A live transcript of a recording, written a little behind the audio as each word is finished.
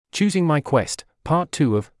Choosing My Quest, Part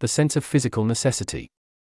 2 of The Sense of Physical Necessity.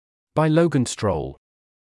 By LoganStrohl.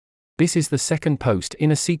 This is the second post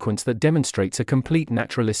in a sequence that demonstrates a complete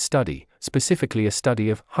naturalist study, specifically a study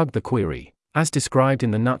of Hug the Query, as described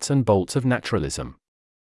in the nuts and bolts of naturalism.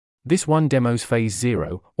 This one demos phase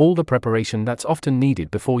 0, all the preparation that's often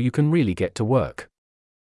needed before you can really get to work.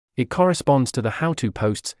 It corresponds to the how-to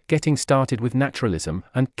posts, Getting Started with Naturalism,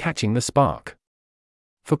 and Catching the Spark.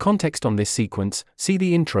 For context on this sequence, see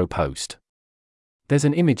the intro post. There's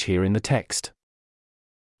an image here in the text.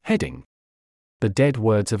 Heading: The Dead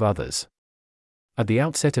Words of Others. At the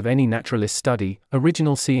outset of any naturalist study,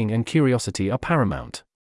 original seeing and curiosity are paramount.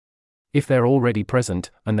 If they're already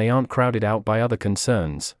present, and they aren't crowded out by other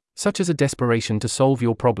concerns, such as a desperation to solve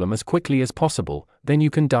your problem as quickly as possible, then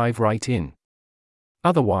you can dive right in.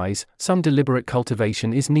 Otherwise, some deliberate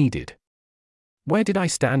cultivation is needed. Where did I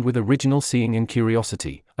stand with original seeing and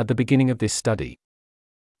curiosity at the beginning of this study?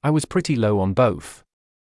 I was pretty low on both.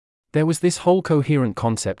 There was this whole coherent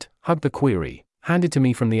concept, Hug the Query, handed to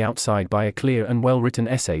me from the outside by a clear and well-written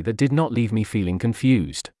essay that did not leave me feeling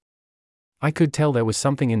confused. I could tell there was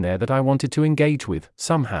something in there that I wanted to engage with,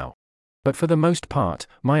 somehow. But for the most part,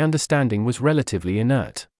 my understanding was relatively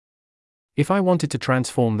inert. If I wanted to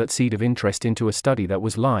transform that seed of interest into a study that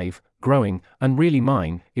was live, growing, and really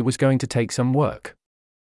mine, it was going to take some work.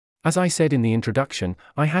 As I said in the introduction,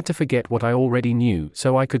 I had to forget what I already knew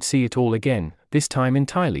so I could see it all again, this time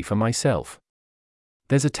entirely for myself.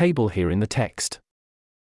 There's a table here in the text.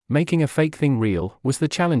 Making a fake thing real was the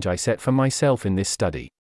challenge I set for myself in this study.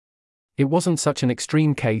 It wasn't such an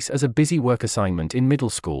extreme case as a busy work assignment in middle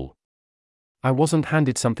school. I wasn't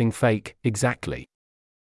handed something fake, exactly.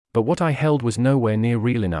 But what I held was nowhere near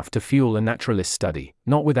real enough to fuel a naturalist study,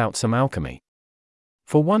 not without some alchemy.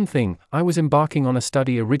 For one thing, I was embarking on a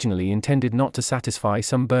study originally intended not to satisfy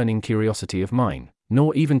some burning curiosity of mine,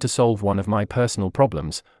 nor even to solve one of my personal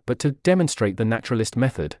problems, but to demonstrate the naturalist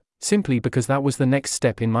method, simply because that was the next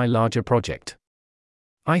step in my larger project.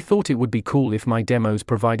 I thought it would be cool if my demos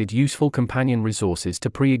provided useful companion resources to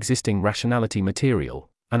pre-existing rationality material,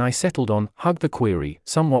 and I settled on Hug the Query,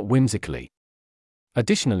 somewhat whimsically.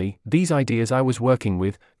 Additionally, these ideas I was working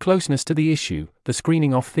with, closeness to the issue, the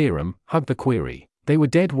screening off theorem, Hug the Query, they were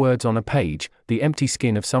dead words on a page, the empty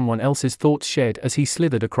skin of someone else's thoughts shed as he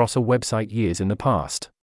slithered across a website years in the past.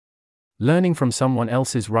 Learning from someone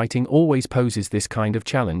else's writing always poses this kind of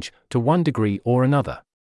challenge, to one degree or another.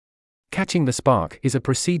 Catching the spark is a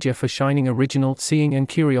procedure for shining original seeing and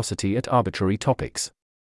curiosity at arbitrary topics.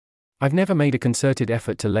 I've never made a concerted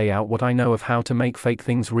effort to lay out what I know of how to make fake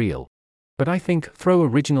things real. But I think throw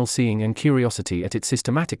original seeing and curiosity at it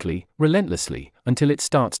systematically, relentlessly, until it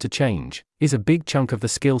starts to change, is a big chunk of the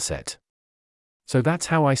skill set. So that's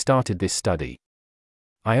how I started this study.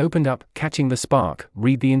 I opened up Catching the Spark,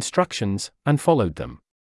 read the instructions, and followed them.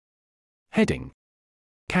 Heading: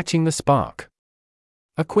 Catching the Spark.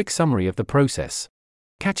 A quick summary of the process.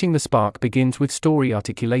 Catching the Spark begins with story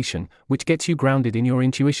articulation, which gets you grounded in your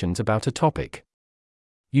intuitions about a topic.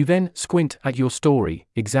 You then squint at your story,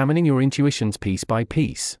 examining your intuitions piece by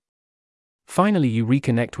piece. Finally, you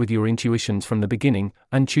reconnect with your intuitions from the beginning,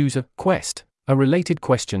 and choose a quest, a related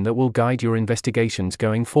question that will guide your investigations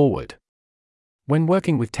going forward. When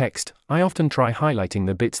working with text, I often try highlighting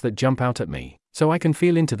the bits that jump out at me, so I can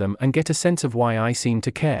feel into them and get a sense of why I seem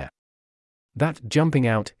to care. That jumping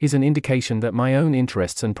out is an indication that my own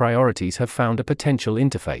interests and priorities have found a potential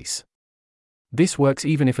interface. This works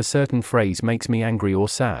even if a certain phrase makes me angry or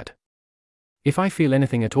sad. If I feel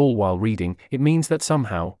anything at all while reading, it means that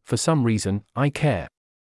somehow, for some reason, I care.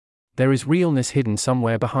 There is realness hidden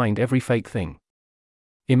somewhere behind every fake thing.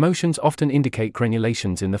 Emotions often indicate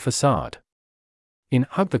granulations in the facade. In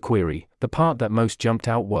Hug the Query, the part that most jumped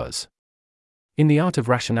out was: in the art of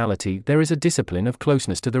rationality, there is a discipline of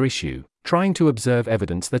closeness to the issue, trying to observe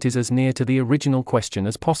evidence that is as near to the original question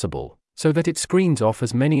as possible, so that it screens off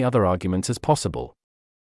as many other arguments as possible.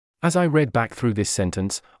 As I read back through this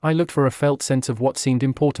sentence, I looked for a felt sense of what seemed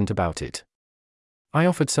important about it. I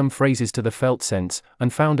offered some phrases to the felt sense,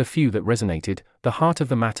 and found a few that resonated: the heart of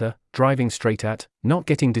the matter, driving straight at, not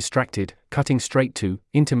getting distracted, cutting straight to,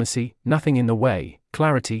 intimacy, nothing in the way,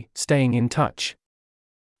 clarity, staying in touch.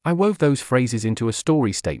 I wove those phrases into a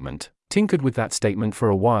story statement, tinkered with that statement for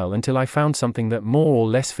a while until I found something that more or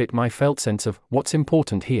less fit my felt sense of what's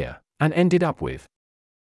important here, and ended up with,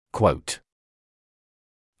 quote,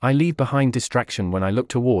 "I leave behind distraction when I look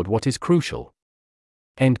toward what is crucial."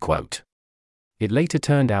 End quote. It later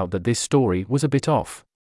turned out that this story was a bit off.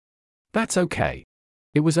 That's okay.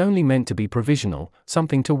 It was only meant to be provisional,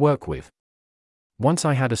 something to work with. Once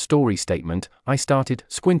I had a story statement, I started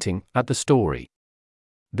squinting at the story.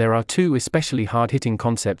 There are two especially hard-hitting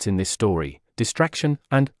concepts in this story: distraction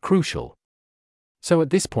and crucial. So at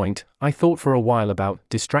this point, I thought for a while about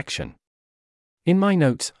distraction. In my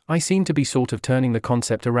notes, I seem to be sort of turning the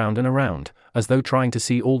concept around and around, as though trying to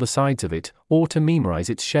see all the sides of it, or to memorize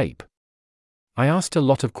its shape. I asked a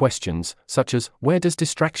lot of questions, such as, where does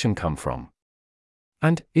distraction come from?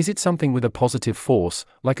 And, is it something with a positive force,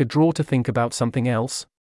 like a draw to think about something else?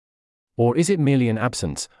 Or is it merely an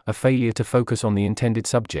absence, a failure to focus on the intended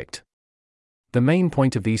subject? The main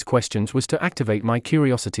point of these questions was to activate my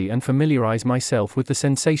curiosity and familiarize myself with the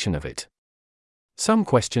sensation of it. Some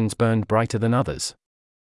questions burned brighter than others.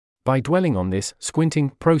 By dwelling on this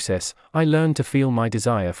squinting process, I learned to feel my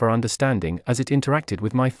desire for understanding as it interacted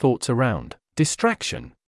with my thoughts around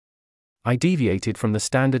distraction. I deviated from the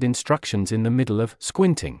standard instructions in the middle of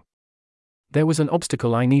squinting. There was an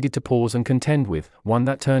obstacle I needed to pause and contend with, one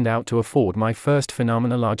that turned out to afford my first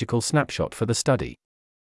phenomenological snapshot for the study.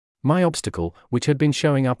 My obstacle, which had been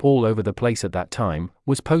showing up all over the place at that time,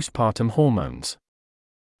 was postpartum hormones.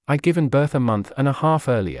 I'd given birth a month and a half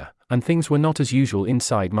earlier, and things were not as usual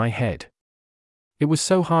inside my head. It was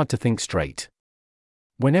so hard to think straight.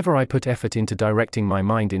 Whenever I put effort into directing my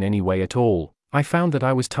mind in any way at all, I found that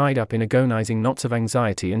I was tied up in agonizing knots of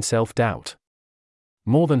anxiety and self-doubt.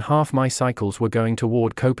 More than half my cycles were going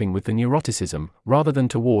toward coping with the neuroticism, rather than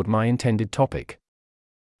toward my intended topic.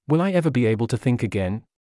 Will I ever be able to think again?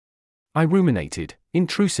 I ruminated,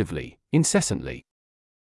 intrusively, incessantly.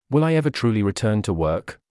 Will I ever truly return to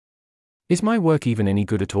work? Is my work even any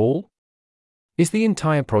good at all? Is the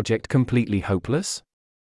entire project completely hopeless?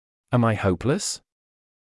 Am I hopeless?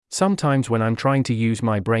 Sometimes when I'm trying to use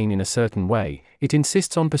my brain in a certain way, it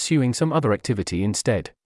insists on pursuing some other activity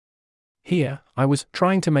instead. Here, I was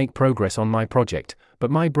trying to make progress on my project,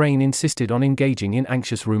 but my brain insisted on engaging in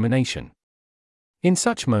anxious rumination. In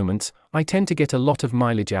such moments, I tend to get a lot of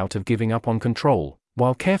mileage out of giving up on control,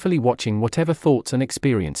 while carefully watching whatever thoughts and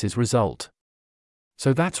experiences result.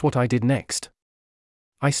 So that's what I did next.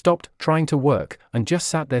 I stopped trying to work, and just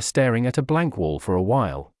sat there staring at a blank wall for a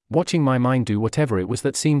while, watching my mind do whatever it was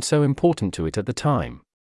that seemed so important to it at the time.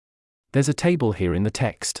 There's a table here in the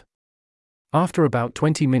text. After about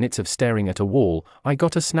 20 minutes of staring at a wall, I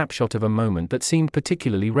got a snapshot of a moment that seemed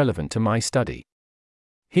particularly relevant to my study.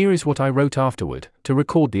 Here is what I wrote afterward, to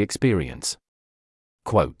record the experience.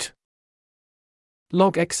 Quote.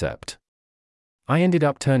 Log excerpt. I ended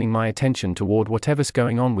up turning my attention toward whatever's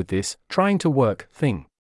going on with this trying to work thing.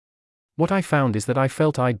 What I found is that I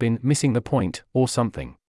felt I'd been missing the point, or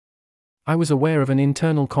something. I was aware of an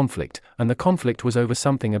internal conflict, and the conflict was over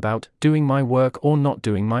something about doing my work or not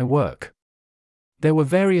doing my work. There were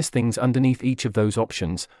various things underneath each of those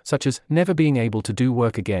options, such as never being able to do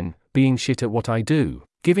work again, being shit at what I do,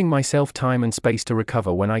 giving myself time and space to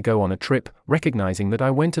recover when I go on a trip, recognizing that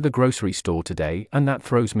I went to the grocery store today and that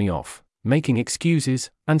throws me off, making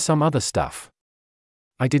excuses, and some other stuff.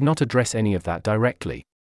 I did not address any of that directly.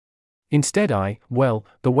 Instead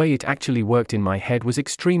the way it actually worked in my head was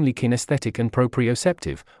extremely kinesthetic and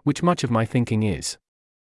proprioceptive, which much of my thinking is.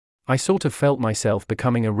 I sort of felt myself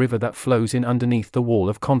becoming a river that flows in underneath the wall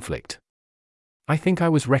of conflict. I think I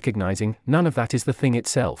was recognizing none of that is the thing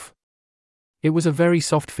itself. It was a very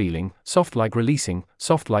soft feeling, soft like releasing,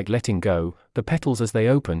 soft like letting go, the petals as they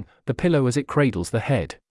open, the pillow as it cradles the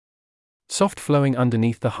head. Soft flowing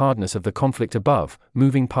underneath the hardness of the conflict above,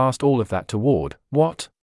 moving past all of that toward, what?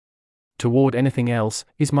 Toward anything else,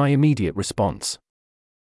 is my immediate response.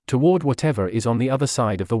 Toward whatever is on the other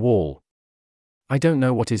side of the wall. I don't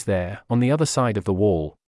know what is there, on the other side of the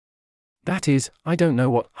wall. That is, I don't know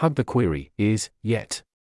what hug the query is, yet.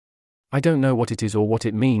 I don't know what it is or what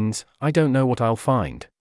it means, I don't know what I'll find.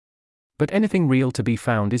 But anything real to be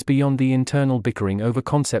found is beyond the internal bickering over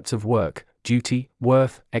concepts of work, duty,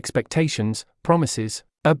 worth, expectations, promises,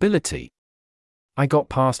 ability. I got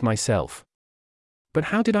past myself. But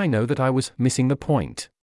how did I know that I was missing the point?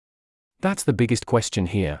 That's the biggest question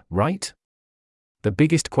here, right? The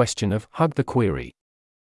biggest question of hug the query.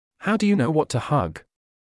 How do you know what to hug?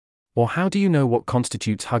 Or how do you know what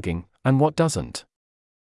constitutes hugging, and what doesn't?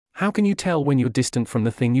 How can you tell when you're distant from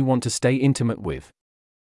the thing you want to stay intimate with?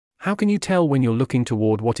 How can you tell when you're looking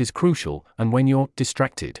toward what is crucial, and when you're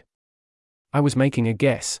distracted? I was making a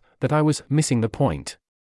guess, that I was missing the point.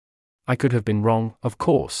 I could have been wrong, of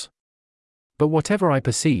course. But whatever I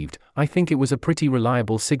perceived, I think it was a pretty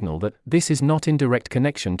reliable signal that this is not in direct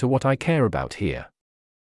connection to what I care about here.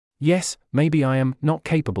 Yes, maybe I am not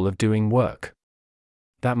capable of doing work.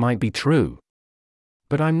 That might be true.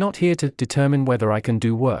 But I'm not here to determine whether I can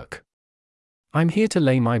do work. I'm here to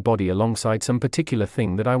lay my body alongside some particular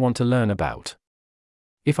thing that I want to learn about.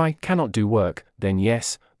 If I cannot do work, then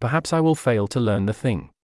yes, perhaps I will fail to learn the thing.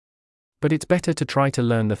 But it's better to try to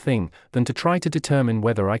learn the thing than to try to determine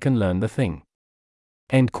whether I can learn the thing.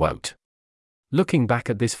 End quote. Looking back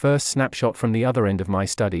at this first snapshot from the other end of my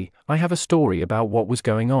study, I have a story about what was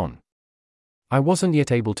going on. I wasn't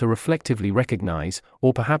yet able to reflectively recognize,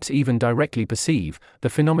 or perhaps even directly perceive, the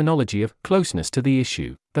phenomenology of closeness to the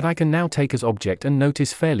issue, that I can now take as object and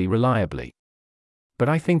notice fairly reliably. But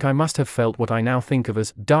I think I must have felt what I now think of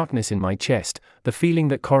as darkness in my chest, the feeling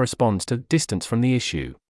that corresponds to distance from the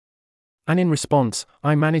issue. And in response,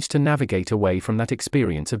 I managed to navigate away from that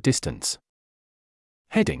experience of distance.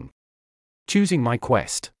 Heading: Choosing my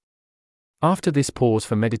quest. After this pause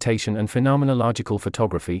for meditation and phenomenological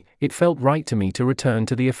photography, it felt right to me to return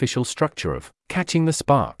to the official structure of catching the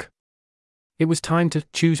spark. It was time to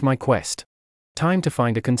choose my quest. Time to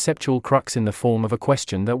find a conceptual crux in the form of a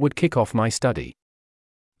question that would kick off my study.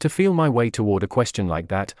 To feel my way toward a question like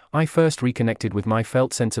that, I first reconnected with my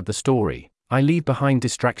felt sense of the story. I leave behind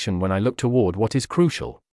distraction when I look toward what is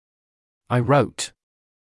crucial. I wrote,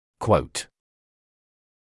 quote,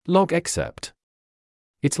 log excerpt.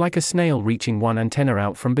 It's like a snail reaching one antenna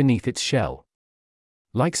out from beneath its shell.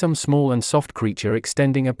 Like some small and soft creature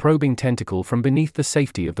extending a probing tentacle from beneath the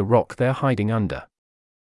safety of the rock they're hiding under.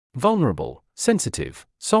 Vulnerable, sensitive,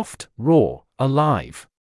 soft, raw, alive.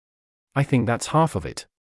 I think that's half of it.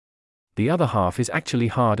 The other half is actually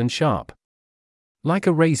hard and sharp. Like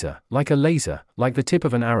a razor, like a laser, like the tip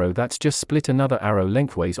of an arrow that's just split another arrow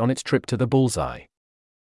lengthways on its trip to the bullseye.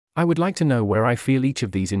 I would like to know where I feel each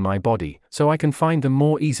of these in my body, so I can find them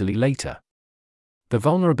more easily later. The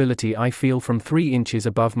vulnerability I feel from 3 inches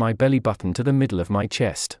above my belly button to the middle of my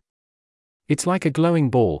chest. It's like a glowing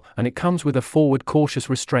ball, and it comes with a forward cautious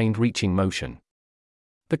restrained reaching motion.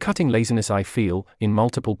 The cutting laziness I feel, in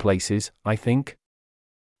multiple places, I think.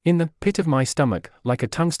 In the pit of my stomach, like a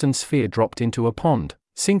tungsten sphere dropped into a pond,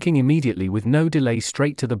 sinking immediately with no delay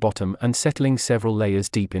straight to the bottom and settling several layers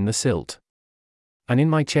deep in the silt. And in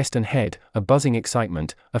my chest and head, a buzzing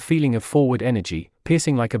excitement, a feeling of forward energy,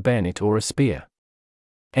 piercing like a bayonet or a spear.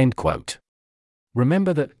 End quote.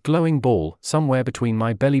 Remember that glowing ball somewhere between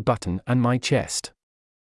my belly button and my chest.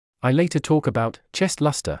 I later talk about chest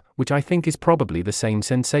luster, which I think is probably the same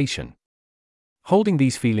sensation. Holding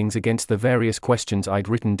these feelings against the various questions I'd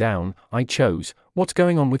written down, I chose, what's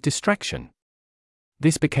going on with distraction?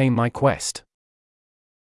 This became my quest.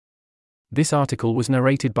 This article was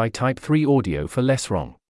narrated by Type 3 Audio for Less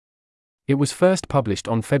Wrong. It was first published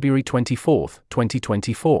on February 24,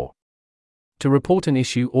 2024. To report an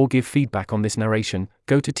issue or give feedback on this narration,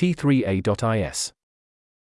 go to t3a.is.